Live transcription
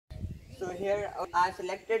here I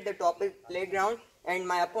selected the topic playground and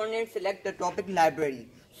my opponent select the topic library.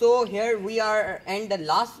 So here we are, and the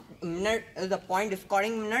last minute is the point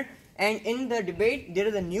scoring minute, and in the debate there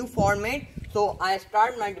is a new format. So I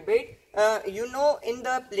start my debate. In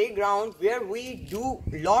the playground where we do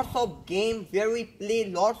lots of game, where we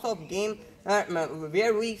play lots of game,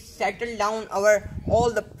 where we settle down our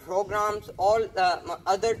all the programs, all the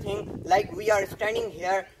other thing, like we are standing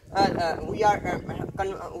here, we are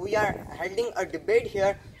holding a debate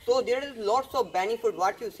here. So there is lots of benefit.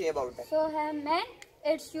 What you say about that? So man,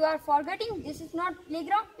 you are forgetting this is not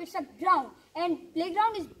playground, it's a ground, and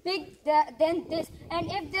playground is big than this.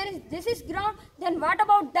 And if this is ground, then what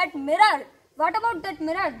about that mirror? What about that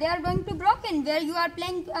mirror? They are going to broken where you are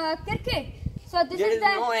playing cricket. So this there is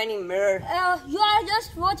no any mirror. You are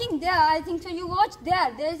just watching there. I think so. You watch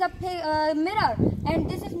there. There is a mirror, and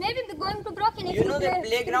this is maybe going to broken. If You know the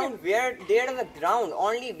playground where there is a ground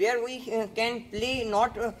only where we can play,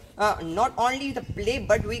 not only the play,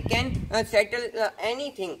 but we can settle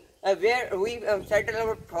anything. Where we settle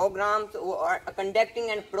our programs or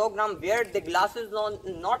conducting a program where the glasses are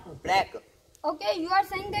not black. Okay, you are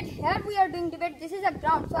saying that here we are doing debate, this is a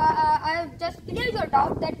ground. So I have just cleared your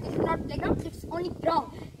doubt that this is not playground, it's only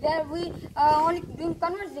ground where we only doing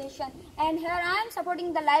conversation. And here I am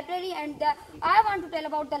supporting the library, and I want to tell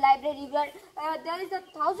about the library where there is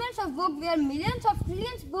thousands of books, where millions of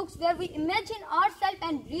trillions books, where we imagine ourselves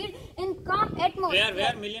and read in calm atmosphere.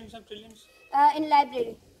 Where millions of trillions? In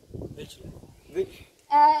library. Which?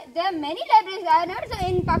 There are many libraries. I know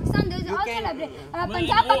in Pakistan there is also a library.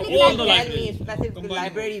 Punjab Public all Library. Tell me specific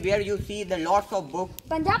library where you see the lots of books.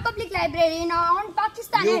 Punjab Public Library in our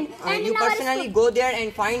Pakistan, and You in our personally school, go there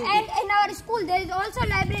and find. and in our school there is also a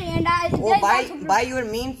library, and by your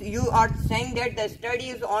means you are saying that the study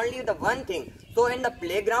is only the one thing. So in the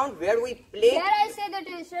playground where we play, there I say that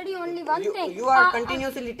we study only one thing. You are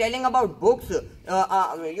continuously telling about books. You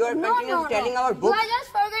are continuously telling about books. You are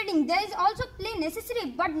just forgetting. There is also play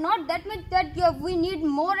necessary, but not that much that we need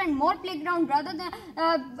more and more playground. Rather than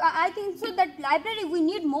I think so that library we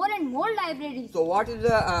need more and more libraries. So what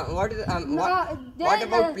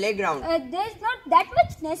about playground? There is not that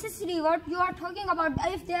much necessary. What you are talking about?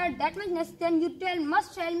 If there are that much necessary, then you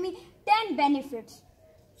must tell me 10 benefits.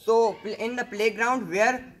 So in the playground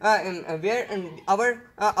where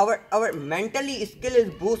our mentally skill is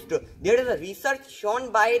boosted. There is a research shown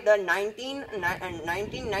by the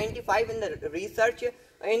 1995 in the research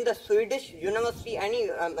in the Swedish university, any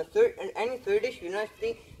Swedish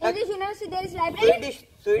university. In this university there is library.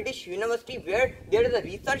 Swedish university where there is a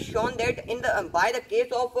research shown that in the by the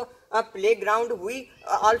case of a playground we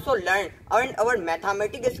also learn our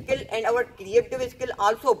mathematical skill and our creative skill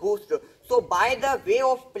also boost. So by the way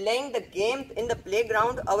of playing the games in the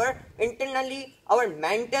playground, our mentally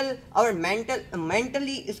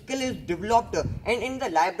skill is developed. And in the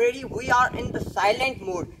library we are in the silent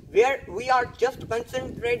mode where we are just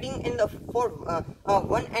concentrating in the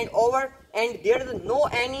one and over, and there is no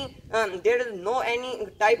any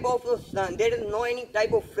type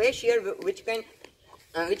of fresh air which can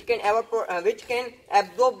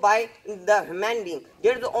absorb by the human being.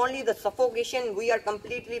 There is only the suffocation. We are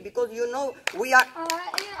completely, because we are.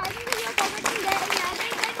 I think you are forgetting that in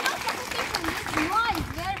library there is no suffocation. There is noise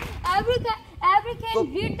where every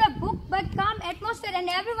can read the book by calm atmosphere, and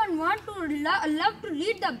everyone want to love to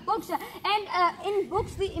read the books. And in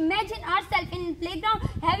books we imagine ourselves. In playground,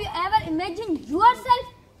 have you ever imagined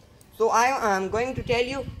yourself? So I am going to tell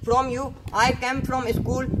you from you. I came from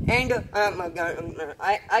school and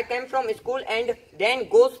I came from school and then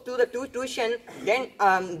goes to the tuition, then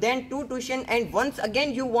to tuition, and once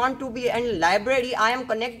again you want to be in library. I am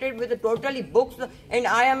connected with the totally books, and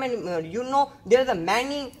I am in there is a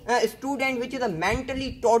many student which is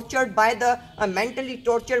mentally tortured by their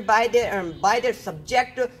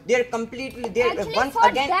subject. They are completely there. Actually, Once for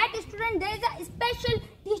again that student there is a special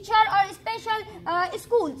teacher or special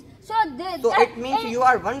schools. So it means you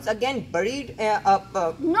are once again buried up.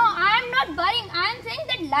 No, I am not burying. I am saying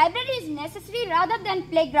that library is necessary rather than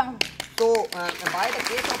playground. So by the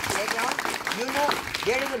case of playground,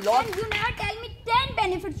 there is a lot. And you never tell me 10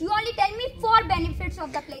 benefits. You only tell me 4 benefits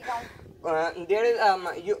of the playground. There is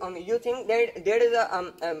you think that there is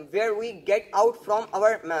a where we get out from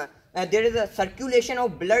our. There is a circulation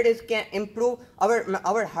of blood can improve,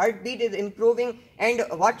 our heartbeat is improving, and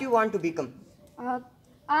what you want to become?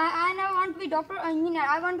 and I want to be doctor or engineer.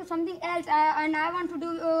 I want to something else, and I want to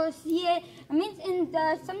do CA. Means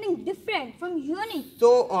something different from uni.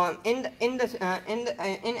 So in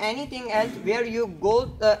anything else where you go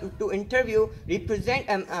to interview, represent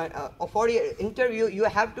for your interview, you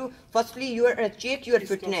have to firstly check your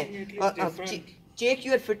fitness. Check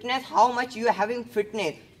your fitness, how much you are having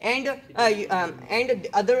fitness, and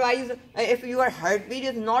otherwise if your heartbeat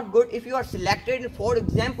is not good, if you are selected, for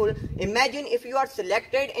example, imagine if you are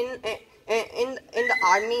selected in the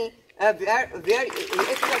army,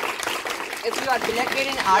 if you are selected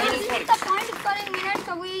in army. This is the point scoring minute,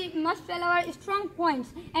 so we must tell our strong points.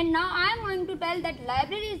 And now I am going to tell that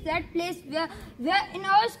library is that place where in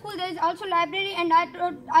our school there is also library, and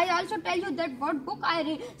I also tell you that what book I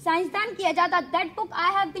read, Science-Daan Kiya Jata. That book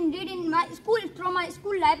I have been reading in my school through my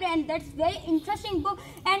school library, and that's very interesting book.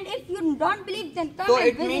 And if you don't believe, then come so and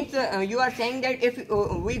it visit. means you are saying that if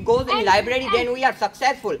we go in library, then we are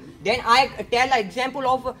successful. Then I tell an example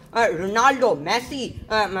of Ronaldo,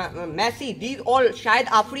 Messi. These all Shahid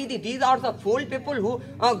Afridi. These are the full people who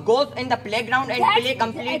goes in the playground and play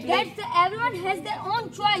completely. Everyone has their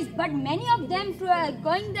own choice, but many of them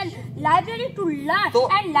going the library to learn. So,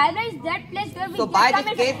 and library is that place where we so by this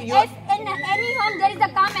case, if in any home there is a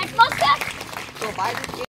calm atmosphere. So by this case,